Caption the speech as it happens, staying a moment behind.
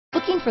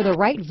Looking for the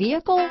right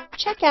vehicle?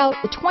 Check out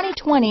the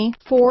 2020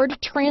 Ford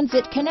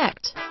Transit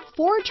Connect.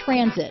 Ford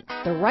Transit,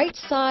 the right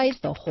size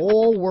the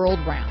whole world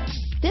round.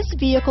 This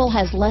vehicle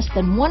has less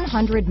than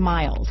 100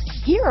 miles.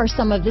 Here are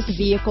some of this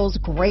vehicle's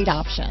great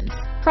options: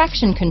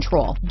 traction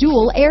control,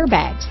 dual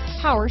airbags,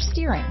 power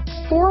steering,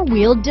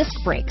 four-wheel disc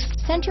brakes,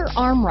 center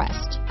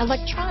armrest,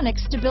 electronic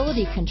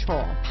stability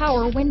control,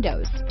 power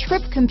windows,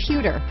 trip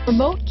computer,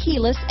 remote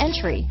keyless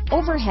entry,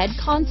 overhead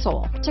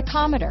console,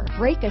 tachometer,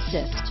 brake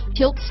assist,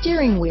 tilt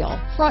steering wheel,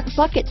 front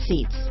bucket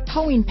seats,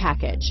 towing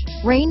package,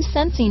 rain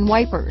sensing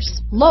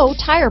wipers, low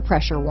tire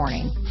pressure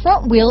warning,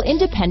 front wheel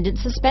independent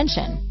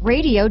suspension,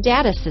 radio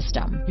data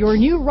system. Your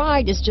new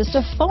ride is just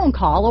a phone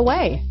call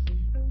away.